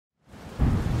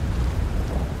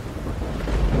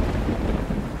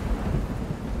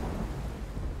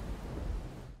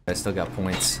I still got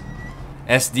points.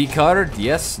 SD card?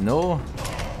 Yes? No?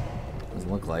 Doesn't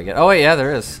look like it. Oh wait, yeah,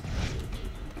 there is.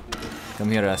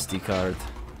 Come here, SD card.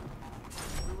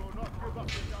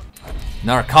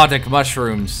 Narcotic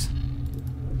mushrooms.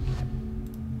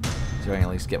 So I can at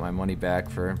least get my money back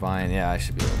for buying. Yeah, I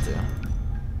should be able to.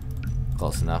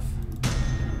 Close enough.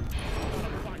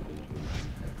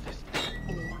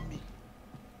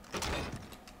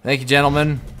 Thank you,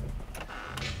 gentlemen.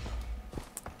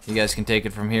 You guys can take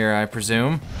it from here, I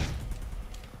presume.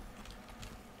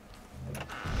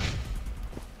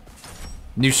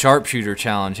 New sharpshooter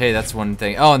challenge. Hey, that's one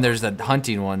thing. Oh, and there's the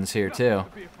hunting ones here too.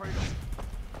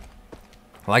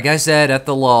 Like I said, at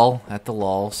the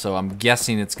lull. So I'm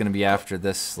guessing it's gonna be after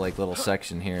this like little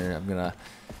section here. I'm gonna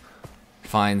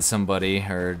find somebody,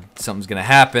 or something's gonna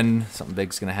happen. Something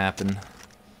big's gonna happen.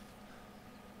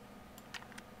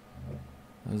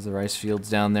 There's the rice fields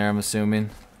down there, I'm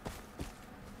assuming.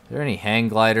 Are there any hang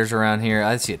gliders around here?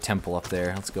 I see a temple up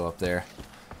there. Let's go up there.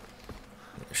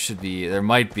 There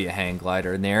might be a hang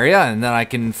glider in the area, and then I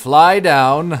can fly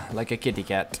down like a kitty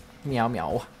cat. Meow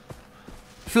meow.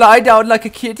 Fly down like a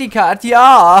kitty cat,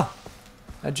 yeah!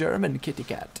 A German kitty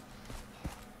cat.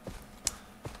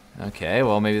 Okay,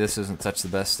 well maybe this isn't such the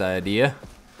best idea.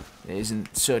 It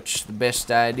isn't such the best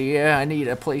idea. I need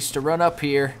a place to run up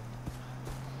here.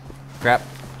 Crap.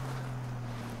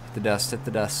 Hit the dust, hit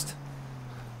the dust.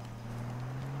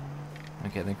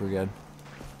 Okay, I think we're good.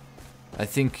 I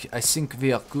think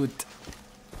we are good.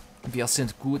 We are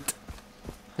sind good.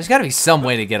 There's gotta be some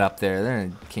way to get up there.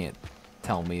 They can't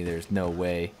tell me there's no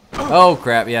way. Oh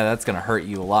crap, yeah, that's gonna hurt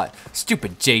you a lot.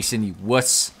 Stupid Jason, you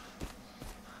wuss.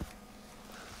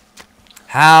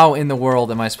 How in the world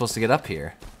am I supposed to get up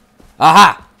here?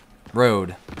 Aha!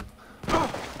 Road.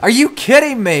 Are you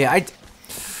kidding me?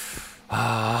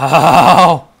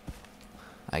 Oh!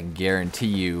 I can guarantee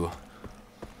you.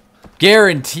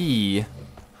 Guarantee.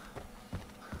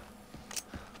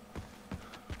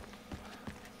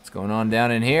 What's going on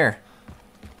down in here?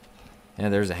 Yeah,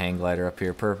 there's a hang glider up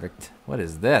here. Perfect. What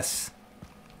is this?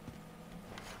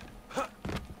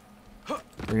 There's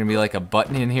gonna be like a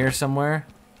button in here somewhere?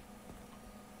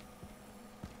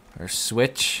 Or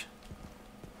switch?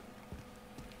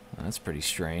 Oh, that's pretty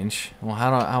strange. Well,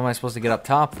 how am I supposed to get up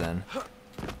top then?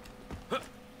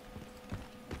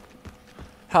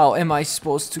 How am I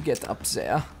supposed to get up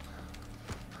there?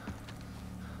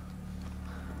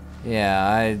 Yeah,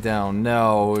 I don't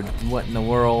know. What in the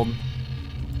world?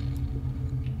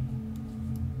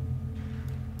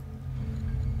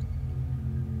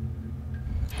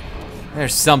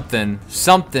 There's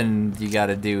something you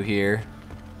gotta do here.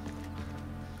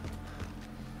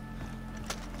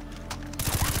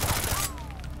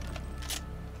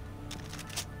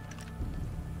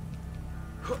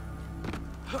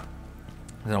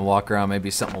 I'm gonna walk around,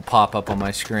 maybe something will pop up on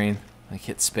my screen. Like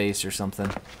hit space or something.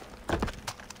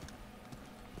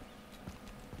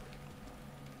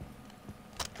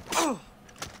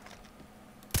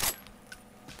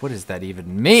 What does that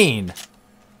even mean?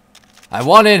 I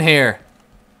want in here!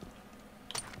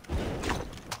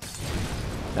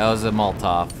 That was a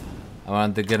Molotov. I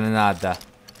want the Granada.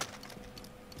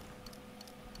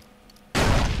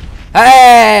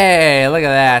 Hey! Look at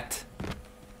that!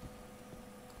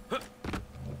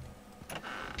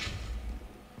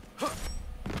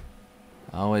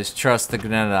 Always trust the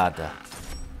Granada.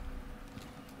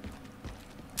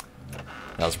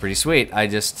 That was pretty sweet. I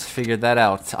just figured that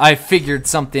out. I figured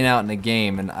something out in the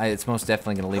game, and it's most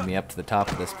definitely going to lead me up to the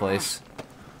top of this place.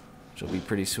 Which will be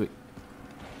pretty sweet.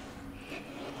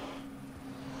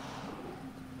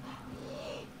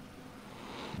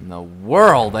 In the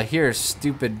world, I hear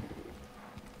stupid...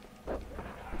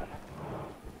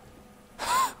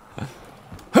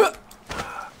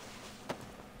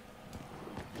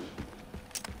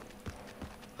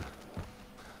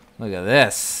 Look at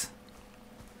this.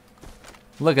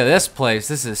 Look at this place.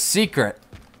 This is secret.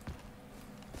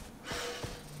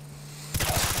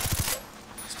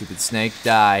 Stupid snake,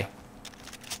 die.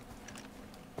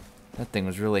 That thing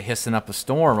was really hissing up a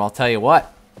storm, I'll tell you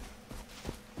what.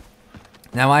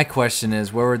 Now my question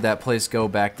is, where would that place go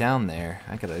back down there?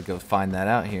 I gotta go find that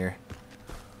out here.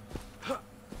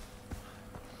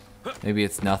 Maybe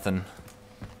it's nothing.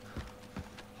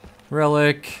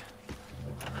 Relic.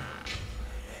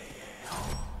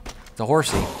 It's a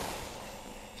horsey.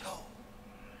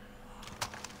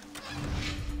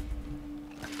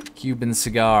 Cuban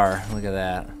cigar. Look at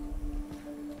that.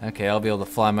 Okay, I'll be able to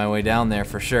fly my way down there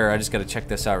for sure. I just gotta check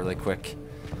this out really quick.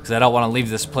 Because I don't want to leave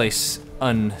this place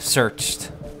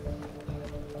unsearched.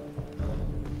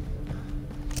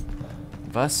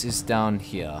 Vaas is down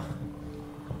here.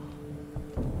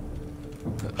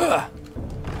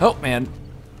 Oh, man.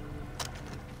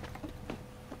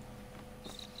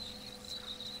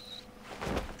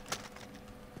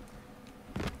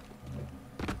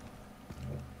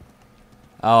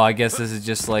 Oh, I guess this is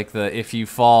just like the if you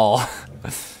fall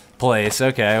place.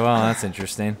 Okay, well, that's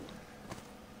interesting.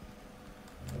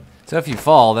 So if you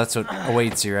fall, that's what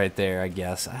awaits you right there, I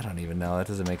guess. I don't even know. That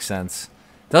doesn't make sense.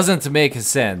 Doesn't make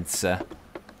sense.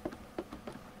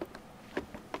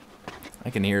 I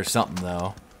can hear something,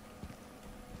 though.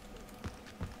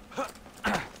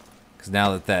 Because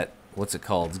now that what's it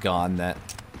called, is gone, that...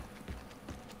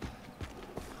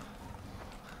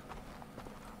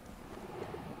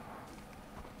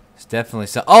 It's definitely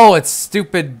so... Oh, it's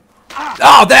stupid...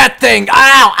 Oh, that thing!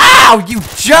 Ow! Ow! You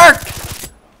jerk!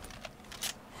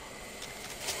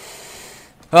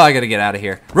 Oh, I gotta get out of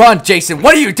here. Run, Jason!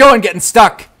 What are you doing getting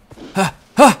stuck?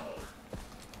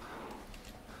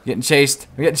 Getting chased.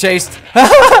 I'm getting chased.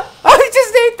 I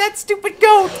just ate that stupid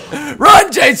goat!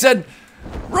 Run, Jason!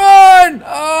 Run!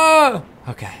 Oh!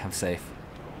 Okay, I'm safe.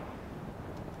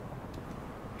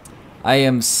 I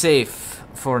am safe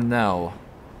for now.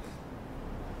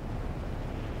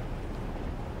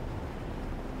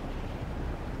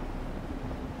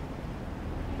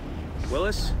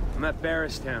 Willis, I'm at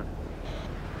Barristown.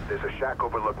 There's a shack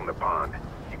overlooking the pond.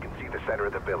 You can see the center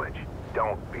of the village.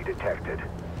 Don't be detected.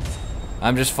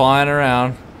 I'm just flying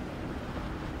around.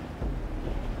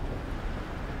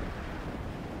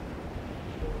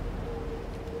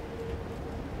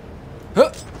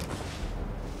 Huh.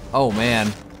 Oh,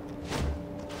 man.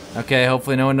 Okay,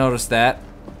 hopefully no one noticed that.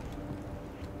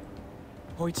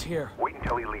 Hoyt's here. Wait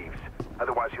until he leaves.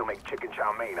 Otherwise, he'll make chicken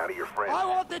chow mein out of your friend. I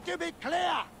want it to be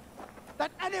clear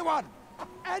that anyone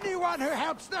who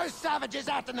helps those savages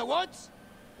out in the woods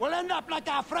will end up like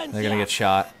our friends They're gonna here. get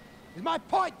shot. Is my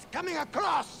point coming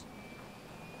across?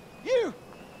 You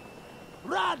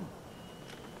run.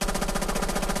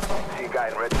 See a guy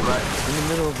in red stripes? In the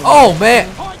middle of the... Oh, man!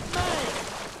 Point made.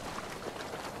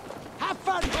 Have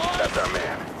fun, boys. That's our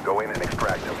man. Go in and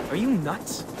extract him. Are you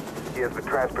nuts? He has the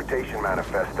transportation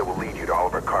manifest that will lead you to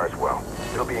Oliver Carswell.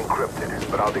 It'll be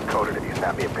encrypted, but I'll decode it if you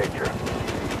snap me a picture.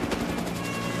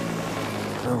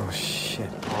 Oh, shit,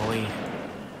 Ollie.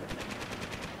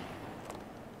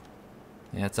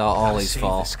 Yeah, it's all Gotta Ollie's save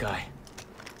fault. this guy.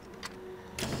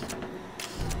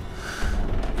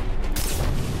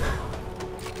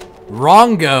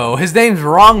 Rongo! His name's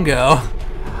Rongo!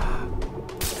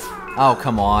 Oh,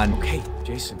 come on. Okay,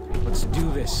 Jason, let's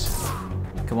do this.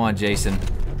 Come on, Jason.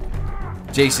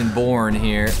 Jason Bourne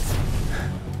here.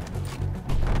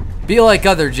 Be like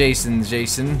other Jasons,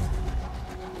 Jason.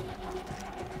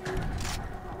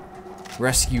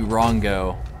 Rescue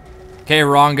Rongo. Okay,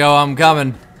 Rongo, I'm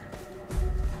coming.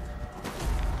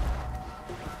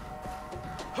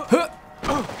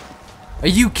 Are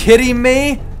you kidding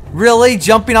me? Really?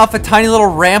 Jumping off a tiny little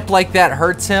ramp like that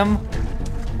hurts him?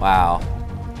 Wow.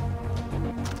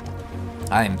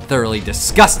 I am thoroughly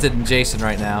disgusted in Jason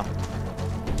right now.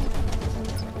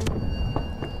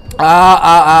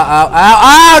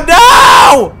 Oh,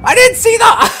 no! I didn't see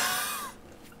the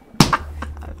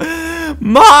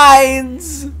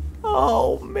mines.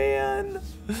 Oh, man.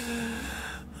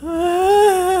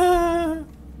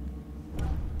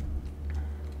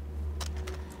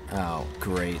 Oh,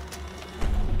 great.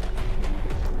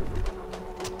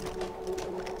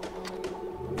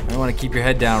 I want to keep your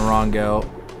head down, Rongo.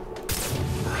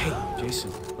 Okay,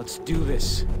 Jason, let's do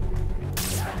this.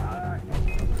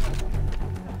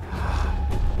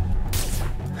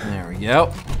 There we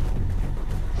go.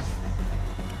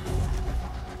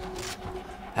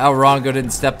 How Rongo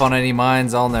didn't step on any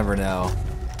mines, I'll never know.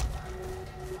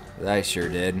 But I sure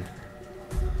did.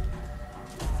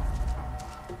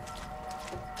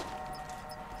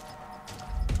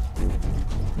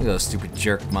 Look at those stupid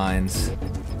jerk mines.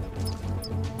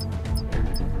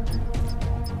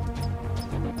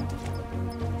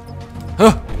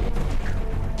 Huh.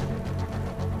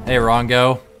 Hey,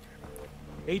 Rongo.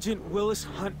 Agent Willis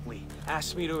Huntley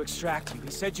asked me to extract you.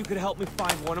 He said you could help me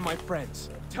find one of my friends.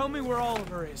 Tell me where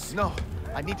Oliver is. No,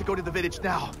 I need to go to the village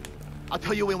now. I'll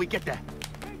tell you when we get there.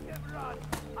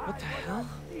 What the hell?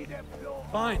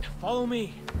 Fine, follow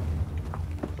me.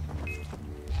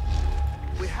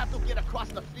 We have to get across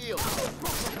the field.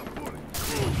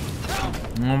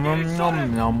 Nom, nom,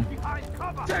 nom, nom.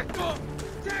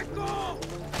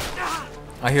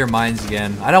 I hear mines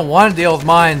again. I don't want to deal with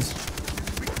mines.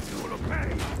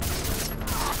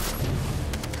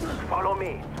 Follow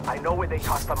me. I know where they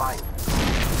tossed the mine.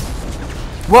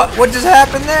 What just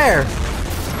happened there?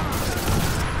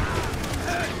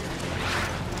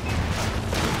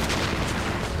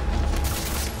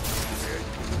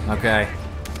 Okay.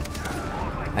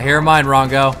 I hear mine,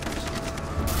 Rongo.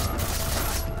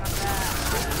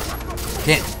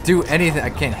 Can't do anything. I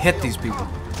can't hit these people.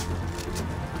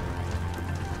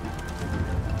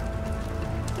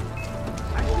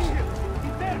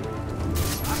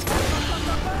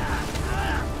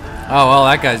 Oh, well,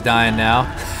 that guy's dying now.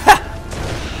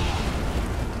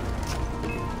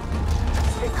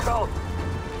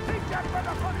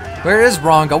 Where is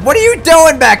Rongo? What are you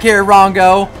doing back here,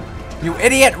 Rongo? You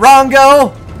idiot,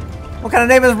 Rongo! What kind of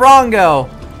name is Rongo?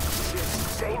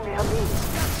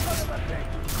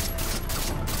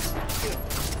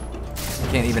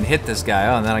 I can't even hit this guy.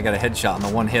 Oh, and then I got a headshot on the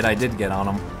one hit I did get on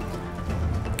him.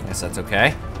 Guess that's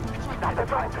okay.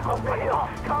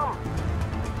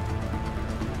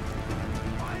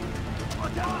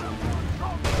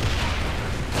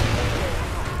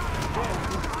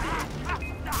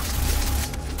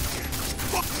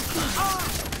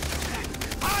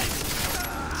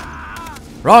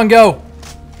 Rongo!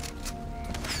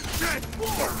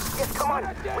 Yes, come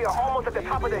on. We are almost at the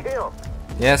top of the hill.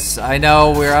 Yes, I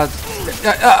know. We're out.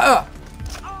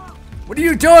 What are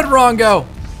you doing, Rongo?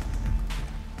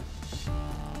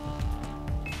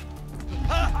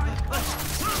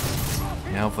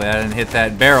 Yeah, hopefully I didn't hit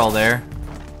that barrel there.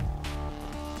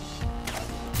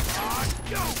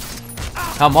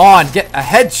 Come on, get a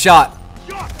headshot.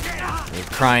 You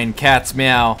crying cats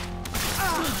meow.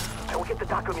 I will get the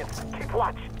documents. Keep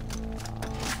watch.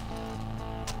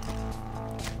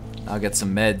 I'll get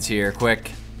some meds here,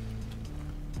 quick.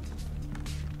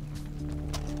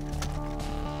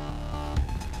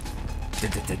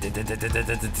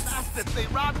 Bastards, they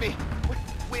robbed me.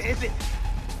 Where is it?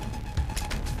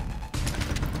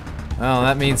 Well,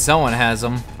 that means someone has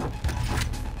them.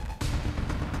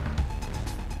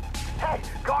 Hey,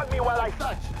 guard me while I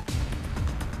search.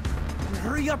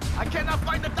 Hurry up! I cannot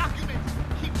find the documents.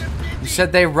 Keep them busy. You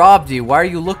said they robbed you. Why are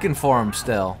you looking for them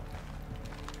still?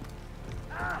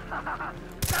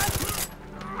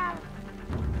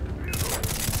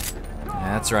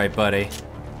 That's right, buddy.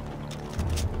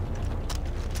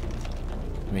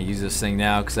 Let me use this thing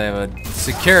now because I have a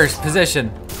secure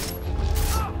position.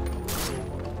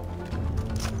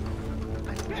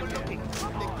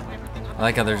 I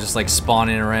like how they're just like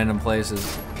spawning in random places.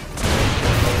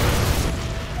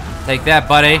 Take that,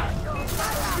 buddy.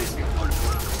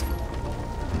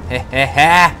 I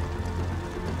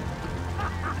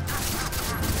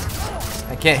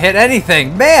can't hit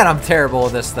anything. Man, I'm terrible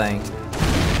with this thing.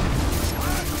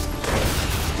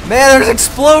 Man, there's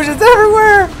explosions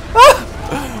everywhere. Ah!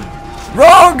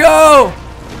 Rongo!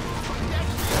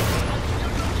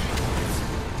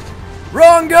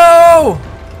 Rongo!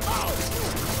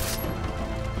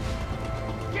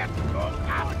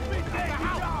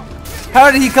 How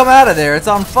did he come out of there? It's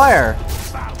on fire.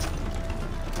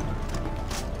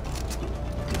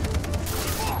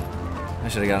 I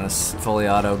should have gotten a fully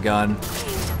auto gun.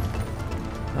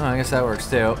 Oh, I guess that works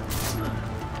too.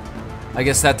 I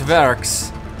guess that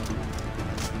works.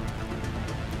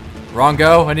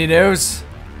 Rongo, any news?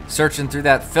 Searching through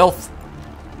that filth.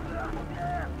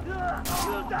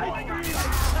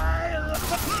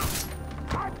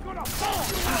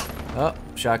 Oh,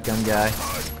 shotgun guy.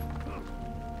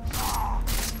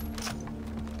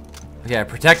 Okay, I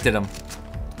protected him.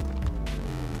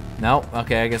 No,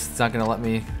 okay, I guess it's not gonna let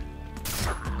me.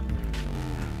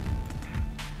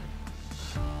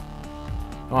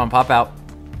 Come on, pop out.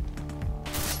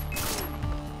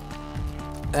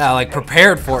 Yeah, like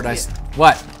prepared for it.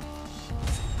 What?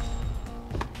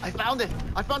 I found it.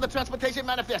 I found the transportation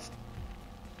manifest.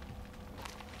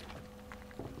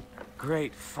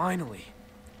 Great, finally.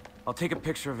 I'll take a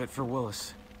picture of it for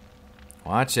Willis.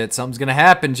 Watch it. Something's gonna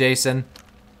happen, Jason.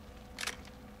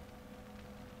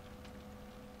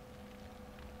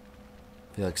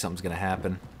 I feel like something's gonna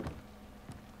happen.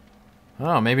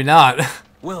 Oh, maybe not.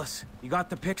 Willis, you got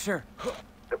the picture?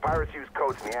 The pirates use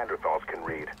codes Neanderthals can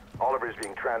read. Oliver's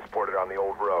being transported on the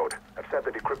old road. I've set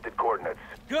the decrypted coordinates.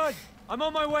 Good! I'm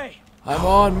on my way! I'm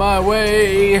on my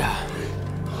way.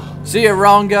 See ya,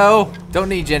 Rongo. Don't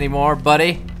need you anymore,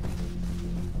 buddy.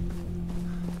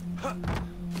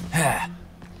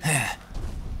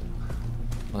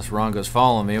 Unless Rongo's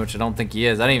following me, which I don't think he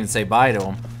is. I didn't even say bye to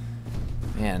him.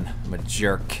 Man, I'm a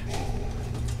jerk.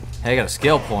 Hey, I got a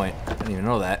skill point. I didn't even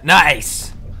know that.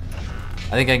 Nice!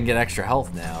 I think I can get extra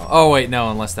health now. Oh, wait,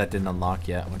 no, unless that didn't unlock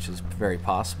yet, which is very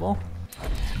possible.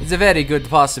 It's a very good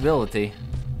possibility.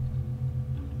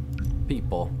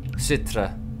 People.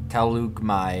 Citra.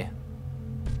 Talugmai.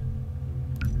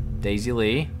 Daisy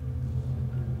Lee.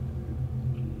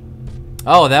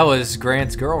 Oh, that was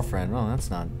Grant's girlfriend. Oh, that's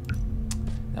not...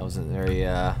 That wasn't very,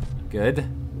 good.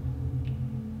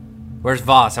 Where's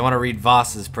Vaas? I want to read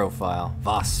Vaas's profile.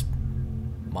 Vaas.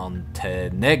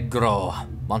 Montenegro.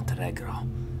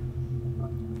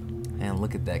 And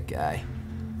look at that guy.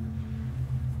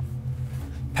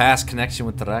 Past connection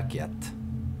with the Rakyat.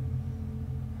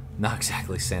 Not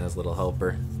exactly Santa's little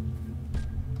helper.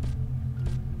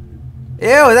 Ew,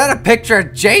 is that a picture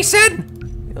of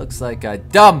Jason? He looks like a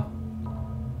dumb.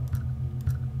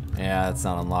 Yeah, it's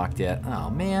not unlocked yet.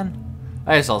 Oh, man.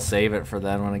 I guess I'll save it for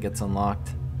then when it gets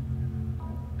unlocked.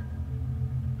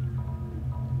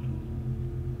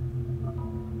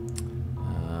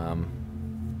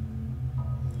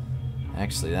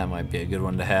 Actually, that might be a good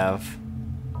one to have.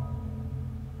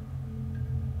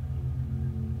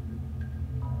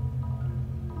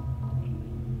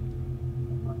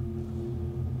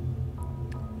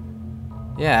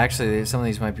 Yeah, actually, some of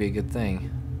these might be a good thing.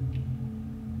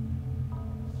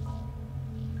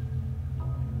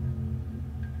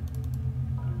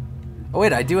 Oh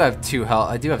wait, I do have 2 health.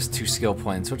 I do have 2 skill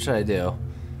points. What should I do?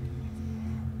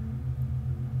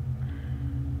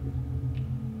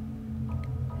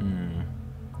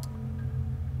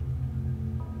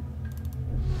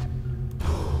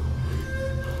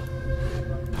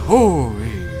 Oh,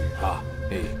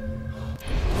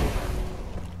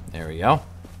 there we go.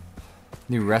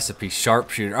 New recipe,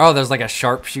 sharpshooter. Oh, there's like a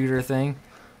sharpshooter thing.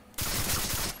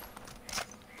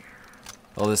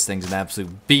 Oh, this thing's an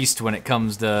absolute beast when it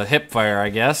comes to hip fire, I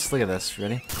guess. Look at this.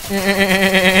 Ready?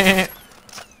 And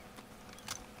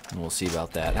we'll see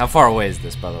about that. How far away is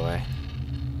this, by the way?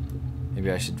 Maybe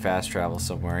I should fast travel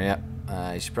somewhere. Yep.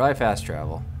 I should probably fast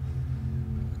travel.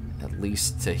 At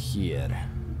least to here.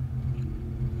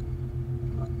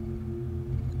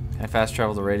 Can I fast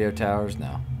travel to radio towers?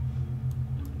 No.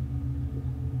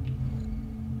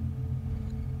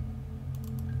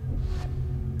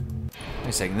 Wait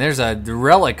a second, there's a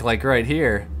relic like right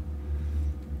here.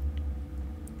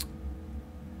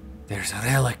 There's a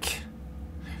relic.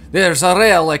 There's a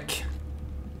relic.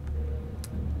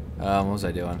 What was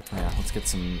I doing? Yeah, let's get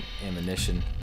some ammunition.